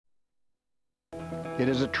It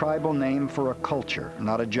is a tribal name for a culture,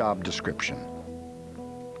 not a job description.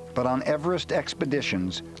 But on Everest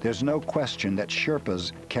expeditions, there's no question that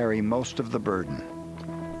Sherpas carry most of the burden.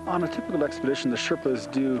 On a typical expedition, the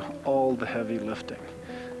Sherpas do all the heavy lifting.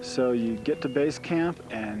 So you get to base camp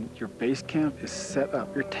and your base camp is set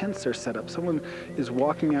up. Your tents are set up. Someone is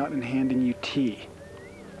walking out and handing you tea.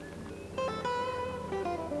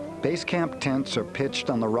 Base camp tents are pitched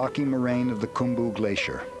on the rocky moraine of the Khumbu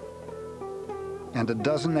Glacier. And a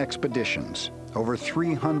dozen expeditions, over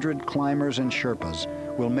 300 climbers and Sherpas,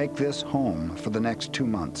 will make this home for the next 2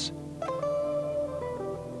 months.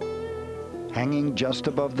 Hanging just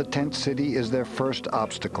above the tent city is their first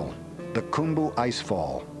obstacle, the Khumbu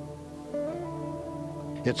Icefall.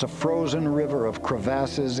 It's a frozen river of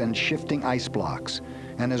crevasses and shifting ice blocks,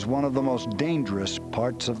 and is one of the most dangerous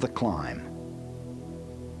parts of the climb.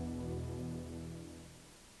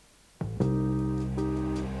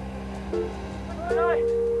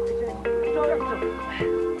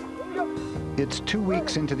 It's 2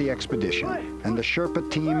 weeks into the expedition, and the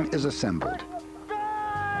Sherpa team is assembled.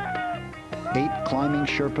 8 climbing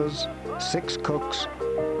Sherpas, 6 cooks,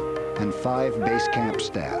 and 5 base camp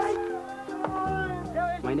staff.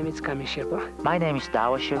 My name is Kami Sherpa. My name is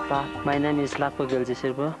Dawa Sherpa. My name is Lakpa Gelje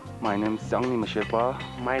Sherpa. My name is Jamling Sherpa.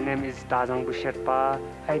 My name is Tenzing Sherpa.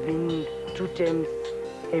 I've been 2 times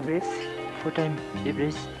Everest. 4 times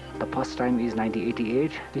Everest. The first time is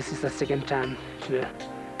 1988. This is the second time to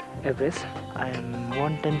Everest. I am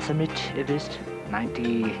 1 time summit Everest.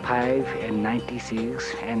 95 and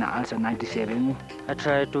 96 and also 97. I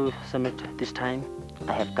try to summit this time.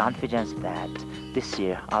 I have confidence that this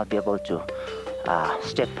year I'll be able to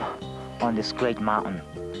step on this great mountain.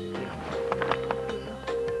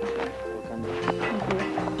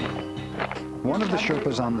 One of the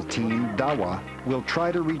Sherpas on the team, Dawa, will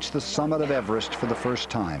try to reach the summit of Everest for the first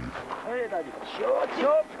time.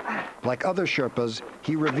 Like other Sherpas,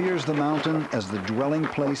 he reveres the mountain as the dwelling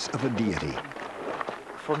place of a deity.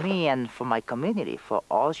 For me and for my community, for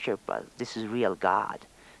all Sherpas, this is real God.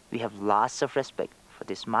 We have lots of respect for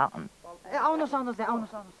this mountain.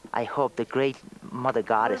 I hope the great Mother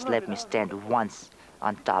Goddess let me stand once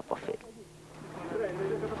on top of it.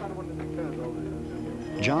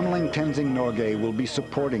 Jamling Tenzing Norgay will be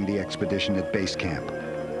supporting the expedition at base camp.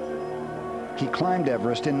 He climbed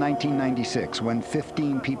Everest in 1996 when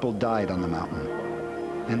 15 people died on the mountain,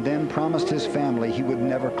 and then promised his family he would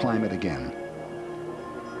never climb it again.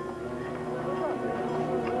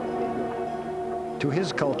 To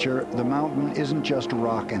his culture, the mountain isn't just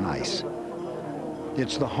rock and ice.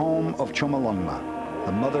 It's the home of Chomolungma,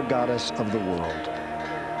 the mother goddess of the world.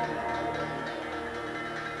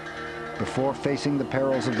 Before facing the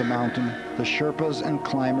perils of the mountain, the Sherpas and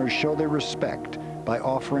climbers show their respect by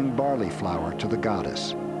offering barley flour to the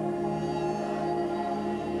goddess.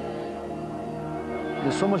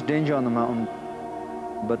 There's so much danger on the mountain,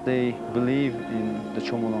 but they believe in the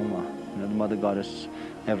Chomolungma, the mother goddess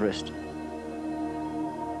Everest.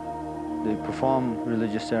 They perform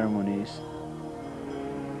religious ceremonies.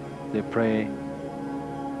 They pray.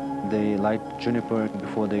 They light juniper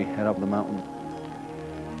before they head up the mountain.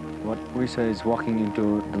 What we say is walking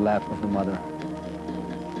into the lap of the mother.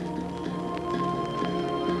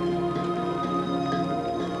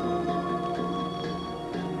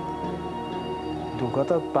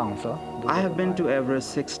 I have been to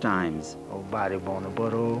Everest 6 times.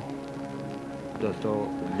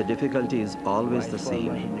 The difficulty is always the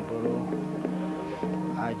same.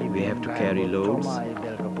 We have to carry loads.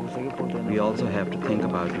 We also have to think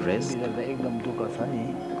about rest.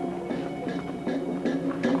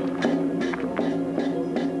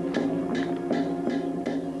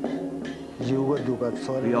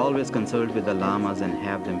 We always consult with the lamas and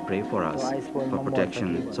have them pray for us, for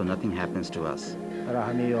protection, so nothing happens to us.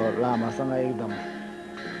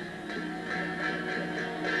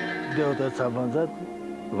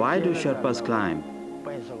 Why do Sherpas climb?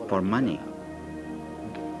 For money.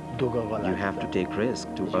 You have to take risk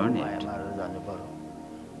to earn it.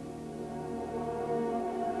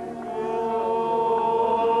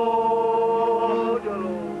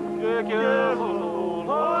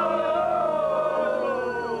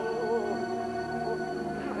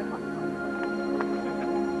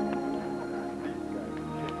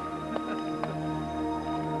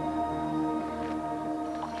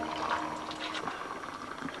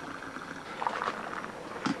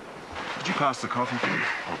 Did you pass the coffee, please?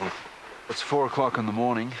 It's 4 o'clock in the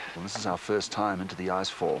morning, and this is our first time into the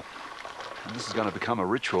icefall. And this is going to become a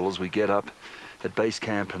ritual as we get up at base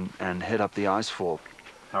camp and head up the icefall.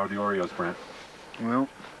 How are the Oreos, Brent? Well,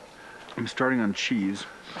 I'm starting on cheese,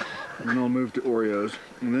 and then I'll move to Oreos,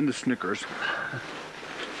 and then to Snickers,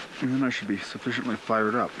 And then I should be sufficiently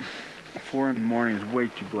fired up. 4 in the morning is way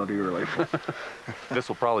too bloody early. This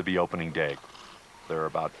will probably be opening day. There are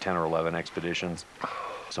about 10 or 11 expeditions.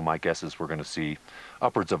 So my guess is we're going to see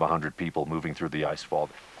upwards of 100 people moving through the ice fall.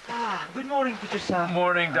 Good morning, Peter sir.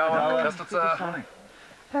 Morning, Dawa.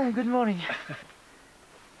 Hey, good morning.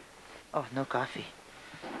 Oh, no coffee.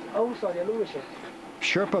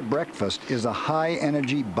 Sherpa breakfast is a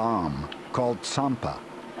high-energy bomb called tsampa,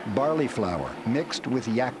 barley flour mixed with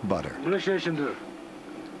yak butter.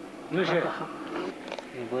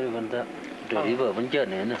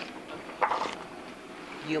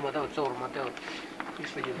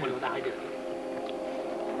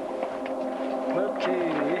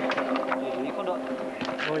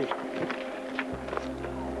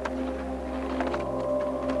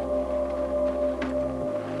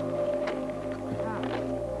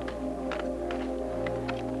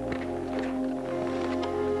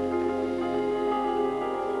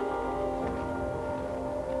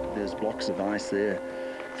 There's blocks of ice there,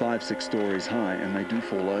 5, 6 stories high, and they do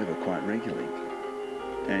fall over quite regularly.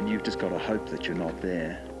 And you've just got to hope that you're not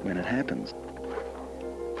there when it happens.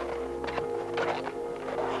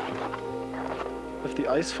 If the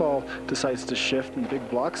ice fall decides to shift and big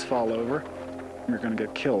blocks fall over, you're going to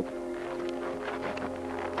get killed.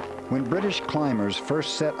 When British climbers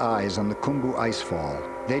first set eyes on the Khumbu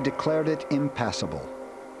icefall, they declared it impassable.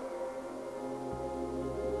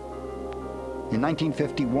 In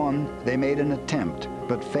 1951, they made an attempt,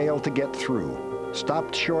 but failed to get through,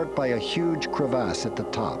 stopped short by a huge crevasse at the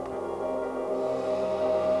top.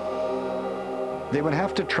 They would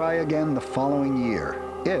have to try again the following year,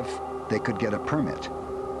 if they could get a permit.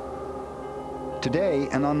 Today,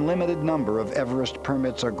 an unlimited number of Everest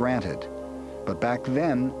permits are granted, but back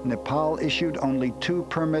then, Nepal issued only 2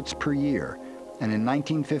 permits per year, and in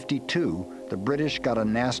 1952, the British got a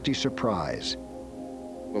nasty surprise.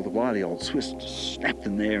 Well, the wily old Swiss snapped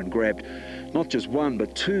in there and grabbed not just 1,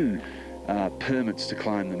 but 2 permits to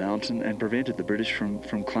climb the mountain and prevented the British from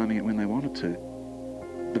climbing it when they wanted to.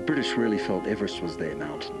 The British really felt Everest was their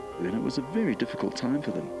mountain, and it was a very difficult time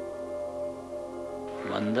for them.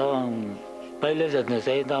 In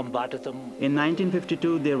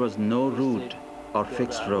 1952, there was no route or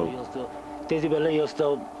fixed road.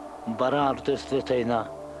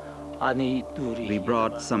 We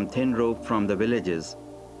brought some thin rope from the villages.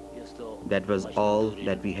 That was all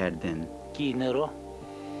that we had then.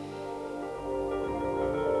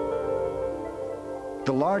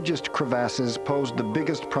 The largest crevasses posed the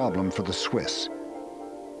biggest problem for the Swiss.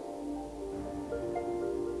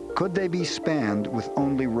 Could they be spanned with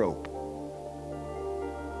only rope?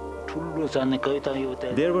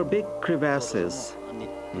 There were big crevasses,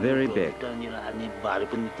 very big.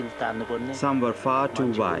 Some were far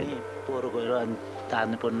too wide.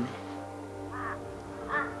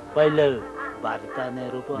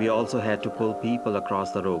 We also had to pull people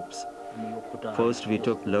across the ropes. First we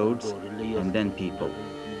took loads and then people.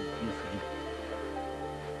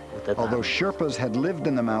 Although Sherpas had lived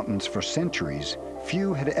in the mountains for centuries,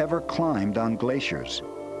 few had ever climbed on glaciers.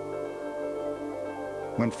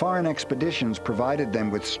 When foreign expeditions provided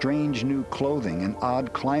them with strange new clothing and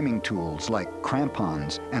odd climbing tools like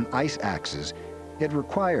crampons and ice axes, it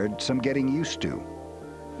required some getting used to.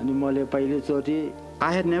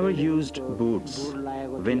 I had never used boots,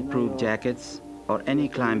 windproof jackets, or any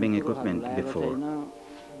climbing equipment before.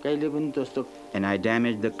 And I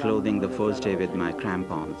damaged the clothing the first day with my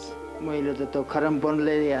crampons.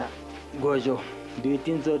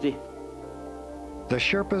 The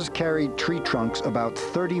Sherpas carried tree trunks about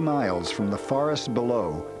 30 miles from the forest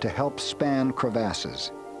below to help span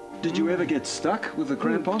crevasses. Did you ever get stuck with the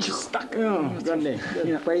crampons? Stuck. Hard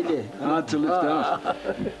to lift out.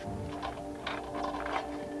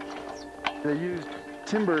 They used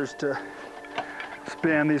timbers to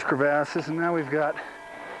span these crevasses, and now we've got,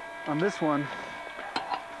 on this one,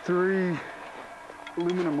 3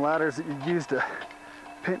 aluminum ladders that you'd use to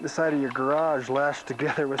paint the side of your garage lashed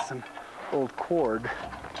together with some old cord.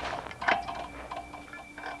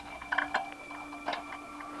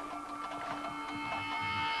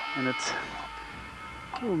 And it's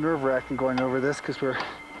a little nerve-wracking going over this because we're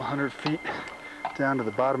 100 feet down to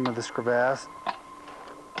the bottom of this crevasse.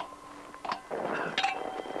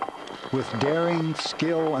 With daring,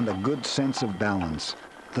 skill, and a good sense of balance,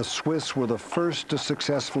 the Swiss were the first to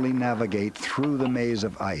successfully navigate through the maze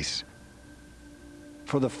of ice.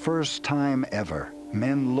 For the first time ever,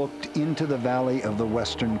 men looked into the valley of the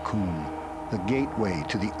Western Khum, the gateway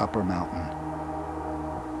to the upper mountain.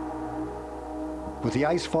 With the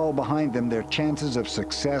icefall behind them, their chances of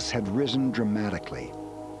success had risen dramatically.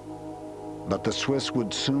 But the Swiss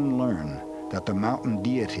would soon learn that the mountain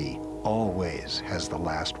deity always has the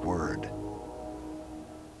last word.